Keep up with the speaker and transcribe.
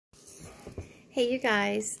Hey you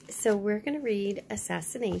guys, so we're going to read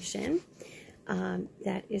Assassination.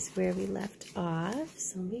 That is where we left off.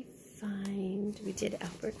 So let me find, we did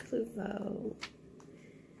Albert Clouveau.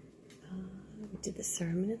 We did the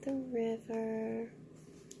Sermon at the River.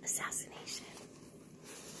 Assassination.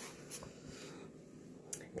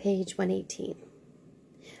 Page 118.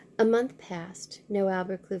 A month passed, no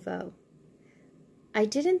Albert Clouveau. I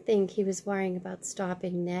didn't think he was worrying about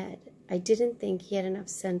stopping Ned. I didn't think he had enough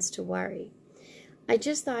sense to worry. I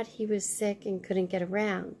just thought he was sick and couldn't get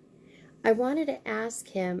around. I wanted to ask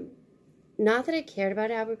him, not that I cared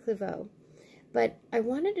about Albert Clouveau, but I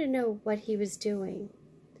wanted to know what he was doing.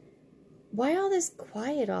 Why all this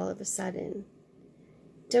quiet all of a sudden?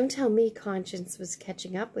 Don't tell me conscience was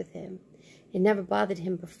catching up with him. It never bothered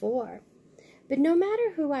him before. But no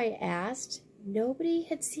matter who I asked, nobody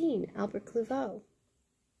had seen Albert Clouveau.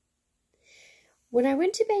 When I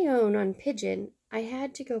went to Bayonne on Pigeon, I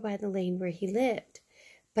had to go by the lane where he lived,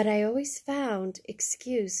 but I always found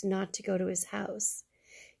excuse not to go to his house.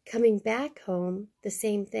 Coming back home, the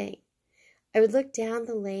same thing. I would look down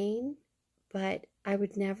the lane, but I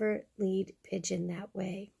would never lead Pigeon that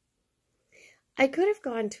way. I could have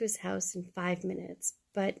gone to his house in 5 minutes,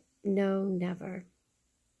 but no, never.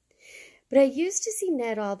 But I used to see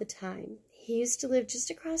Ned all the time. He used to live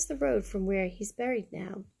just across the road from where he's buried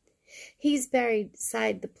now. He's buried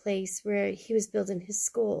beside the place where he was building his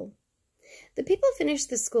school. The people finished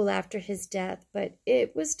the school after his death, but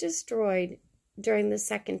it was destroyed during the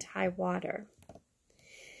second high water.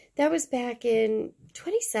 That was back in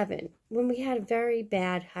 27, when we had a very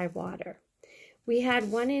bad high water. We had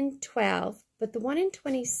one in 12, but the one in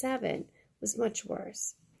 27 was much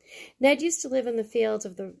worse. Ned used to live in the fields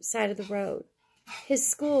of the side of the road. His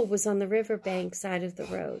school was on the riverbank side of the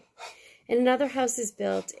road, and another house is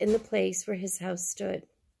built in the place where his house stood.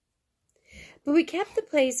 But we kept the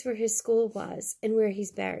place where his school was and where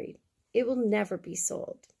he's buried. It will never be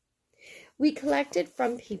sold. We collected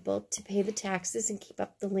from people to pay the taxes and keep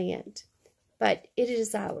up the land, but it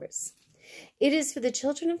is ours. It is for the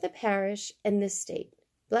children of the parish and this state,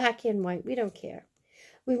 black and white, we don't care.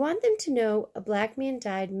 We want them to know a black man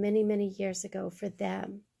died many, many years ago for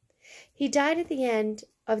them. He died at the end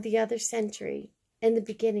of the other century and the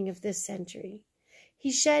beginning of this century.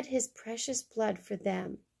 He shed his precious blood for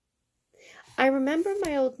them. I remember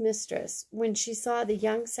my old mistress, when she saw the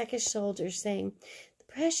young Seckish soldiers saying, "The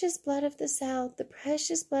precious blood of the South, the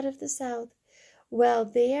precious blood of the South." Well,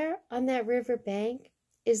 there on that river bank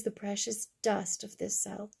is the precious dust of this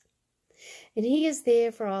South. And he is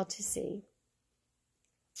there for all to see.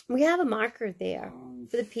 We have a marker there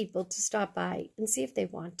for the people to stop by and see if they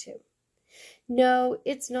want to. No,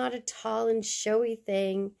 it's not a tall and showy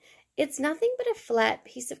thing. It's nothing but a flat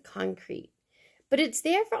piece of concrete. But it's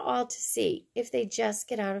there for all to see if they just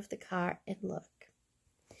get out of the car and look.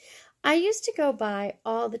 I used to go by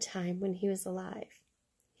all the time when he was alive.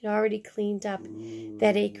 He'd already cleaned up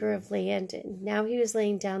that acre of land, and now he was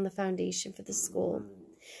laying down the foundation for the school.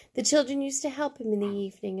 The children used to help him in the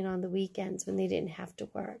evening and on the weekends when they didn't have to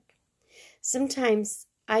work. Sometimes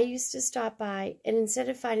I used to stop by, and instead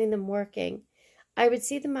of finding them working, I would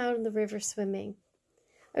see them out in the river swimming.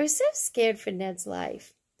 I was so scared for Ned's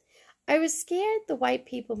life. I was scared the white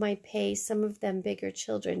people might pay some of them bigger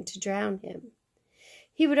children to drown him.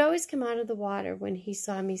 He would always come out of the water when he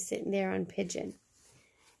saw me sitting there on Pigeon.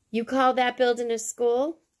 "You call that building a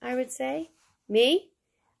school?" I would say. "Me?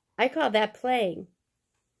 I call that playing."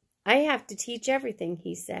 "I have to teach everything,"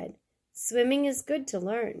 he said. "Swimming is good to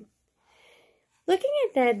learn." Looking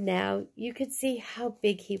at Ned now, you could see how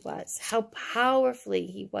big he was, how powerfully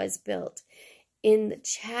he was built in the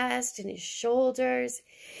chest and his shoulders.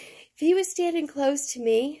 If he was standing close to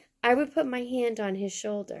me, I would put my hand on his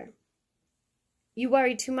shoulder. "You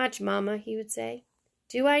worry too much, Mama," he would say.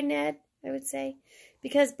 "Do I, Ned?" I would say,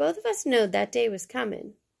 because both of us knowed that day was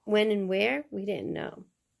coming. When and where, we didn't know.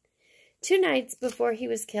 2 nights before he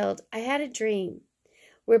was killed, I had a dream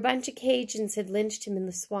where a bunch of Cajuns had lynched him in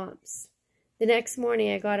the swamps. The next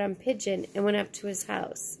morning I got on Pigeon and went up to his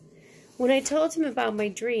house. When I told him about my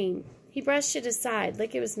dream, he brushed it aside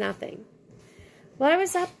like it was nothing. While I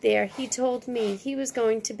was up there, he told me he was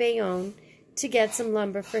going to Bayonne to get some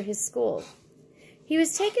lumber for his school. He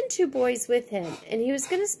was taking 2 boys with him, and he was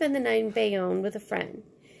going to spend the night in Bayonne with a friend.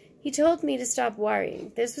 He told me to stop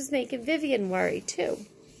worrying. This was making Vivian worry, too.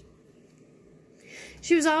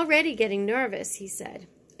 She was already getting nervous, he said.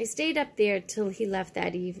 I stayed up there till he left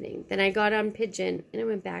that evening. Then I got on Pigeon and I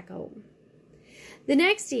went back home. The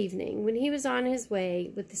next evening, when he was on his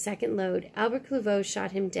way with the second load, Albert Clouveau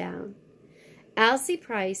shot him down. Alcee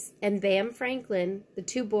Price and Bam Franklin, the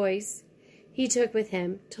 2 boys, he took with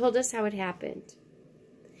him, told us how it happened.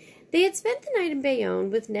 They had spent the night in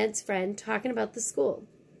Bayonne with Ned's friend talking about the school.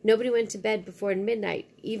 Nobody went to bed before midnight,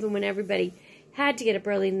 even when everybody had to get up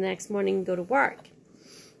early the next morning and go to work.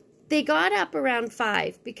 They got up around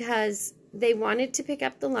 5 because they wanted to pick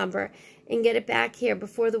up the lumber and get it back here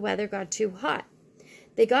before the weather got too hot.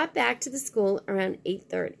 They got back to the school around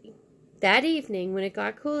 8:30. That evening, when it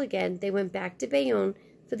got cool again, they went back to Bayonne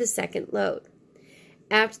for the second load.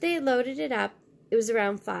 After they had loaded it up, it was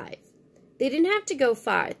around 5. They didn't have to go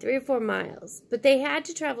far, 3 or 4 miles, but they had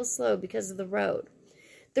to travel slow because of the road.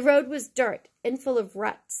 The road was dirt and full of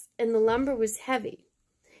ruts, and the lumber was heavy.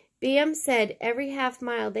 BM said every half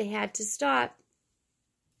mile they had to stop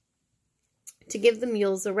to give the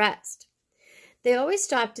mules a rest. They always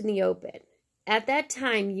stopped in the open. At that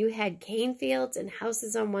time, you had cane fields and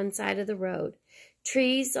houses on one side of the road,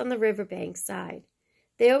 trees on the riverbank side.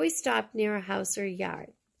 They always stopped near a house or a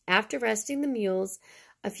yard. After resting the mules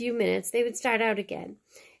a few minutes, they would start out again.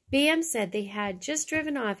 BM said they had just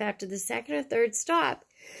driven off after the second or third stop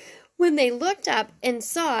when they looked up and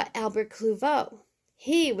saw Albert Clouveau.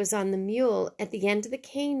 He was on the mule at the end of the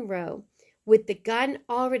cane row with the gun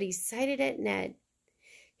already sighted at Ned.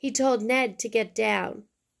 He told Ned to get down.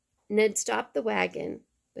 Ned stopped the wagon,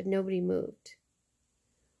 but nobody moved.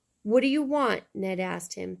 "What do you want?" Ned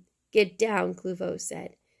asked him. "Get down," Clouveau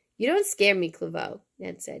said. "You don't scare me, Clouveau,"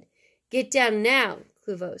 Ned said. "Get down now,"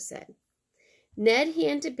 Clouveau said. Ned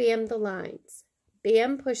handed Bam the lines.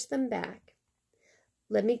 Bam pushed them back.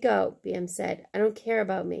 "Let me go," Bam said. "I don't care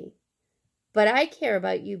about me." "But I care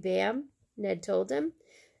about you, Bam," Ned told him.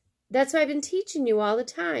 "That's why I've been teaching you all the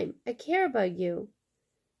time. I care about you."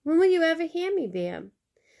 "When will you ever hear me, Bam?"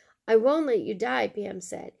 "I won't let you die," Bam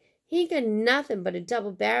said. "He ain't got nothing but a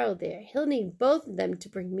double barrel there. He'll need both of them to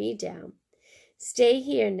bring me down." "Stay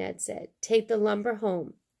here," Ned said. "Take the lumber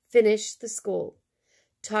home. Finish the school.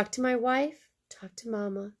 Talk to my wife. Talk to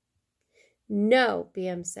Mama." "No,"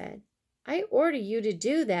 Bam said. "I order you to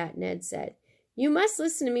do that," Ned said. "You must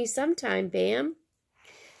listen to me sometime, Bam."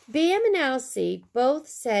 Bam and Elsie both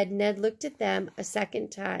said Ned looked at them a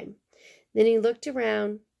second time. Then he looked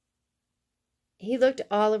around. He looked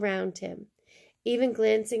all around him, even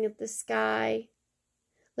glancing at the sky,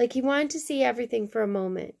 like he wanted to see everything for a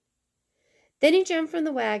moment. Then he jumped from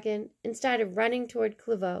the wagon and started running toward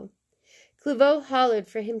Clouveau. Clouveau hollered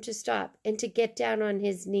for him to stop and to get down on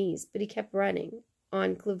his knees, but he kept running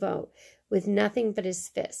on Clouveau with nothing but his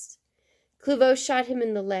fist. Clouveau shot him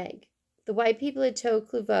in the leg. The white people had told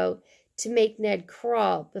Clouveau to make Ned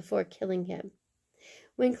crawl before killing him.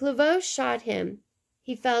 When Clouveau shot him,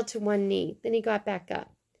 he fell to one knee. Then he got back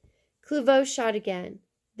up. Clouveau shot again.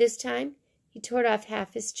 This time, he tore off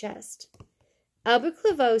half his chest. Albert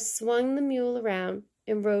Clouveau swung the mule around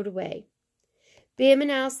and rode away. Bam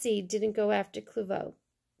and Elsie didn't go after Clouveau.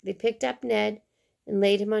 They picked up Ned and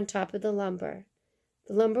laid him on top of the lumber.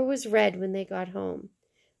 The lumber was red when they got home.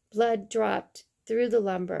 Blood dropped through the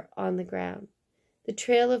lumber on the ground. The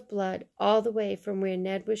trail of blood all the way from where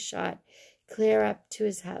Ned was shot clear up to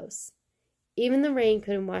his house. Even the rain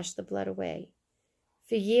couldn't wash the blood away.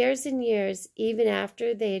 For years and years, even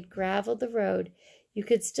after they had graveled the road, you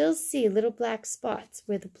could still see little black spots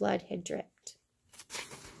where the blood had dripped.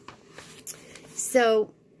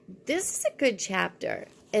 So this is a good chapter,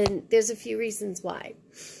 and there's a few reasons why.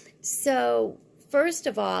 So first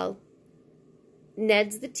of all,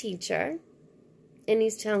 Ned's the teacher, and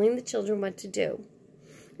he's telling the children what to do.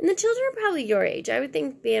 And the children are probably your age. I would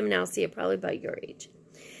think Bam and Elsie are probably about your age.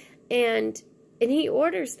 And he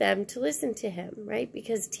orders them to listen to him, right?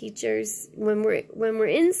 Because teachers, when we're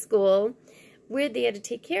in school, we're there to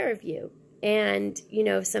take care of you. And, you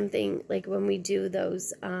know, something like when we do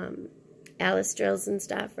those Alice drills and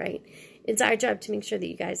stuff, right? It's our job to make sure that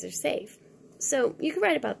you guys are safe. So you can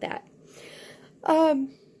write about that.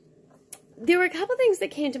 There were a couple things that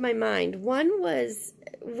came to my mind. One was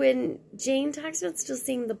when Jane talks about still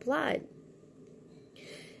seeing the blood.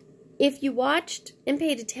 If you watched and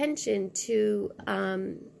paid attention to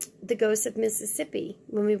The Ghost of Mississippi,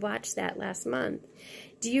 when we watched that last month,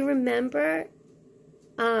 do you remember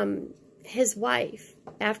his wife,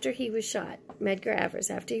 after he was shot, Medgar Evers,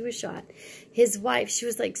 after he was shot, his wife, she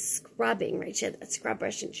was like scrubbing, right? She had that scrub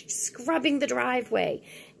brush and she's scrubbing the driveway.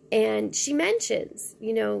 And she mentions,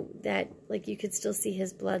 you know, that like you could still see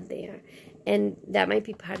his blood there. And that might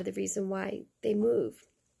be part of the reason why they moved.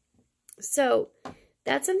 So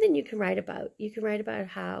that's something you can write about. You can write about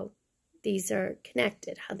how these are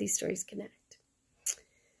connected, how these stories connect.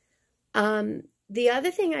 The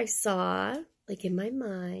other thing I saw, like in my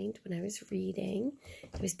mind when I was reading,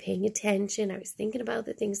 I was paying attention, I was thinking about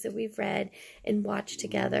the things that we've read and watched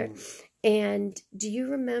together. And do you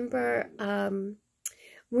remember when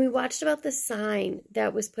we watched about the sign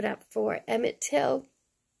that was put up for Emmett Till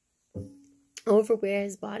over where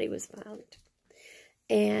his body was found?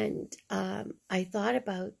 And I thought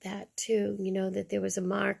about that too, you know, that there was a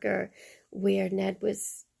marker where Ned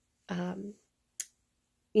was, you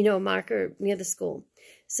know, a marker near the school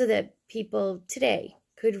so that people today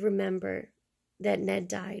could remember that Ned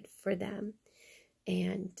died for them.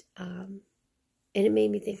 And it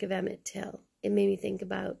made me think of Emmett Till. It made me think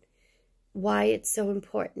about why it's so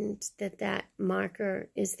important that that marker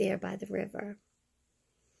is there by the river.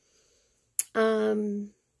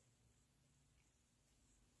 The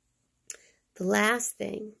last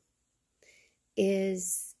thing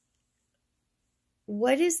is,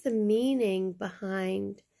 what is the meaning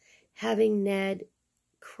behind having Ned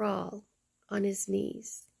crawl on his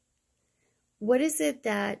knees? What is it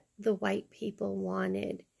that the white people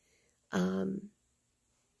wanted?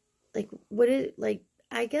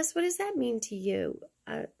 I guess, what does that mean to you?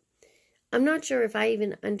 I'm not sure if I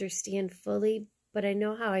even understand fully, but I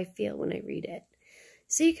know how I feel when I read it.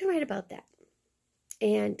 So you can write about that.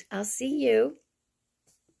 And I'll see you.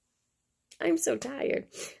 I'm so tired.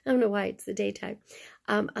 I don't know why, it's the daytime.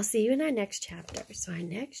 I'll see you in our next chapter. So our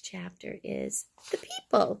next chapter is the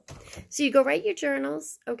people. So you go write your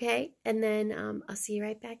journals, okay? And then I'll see you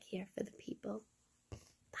right back here for the people.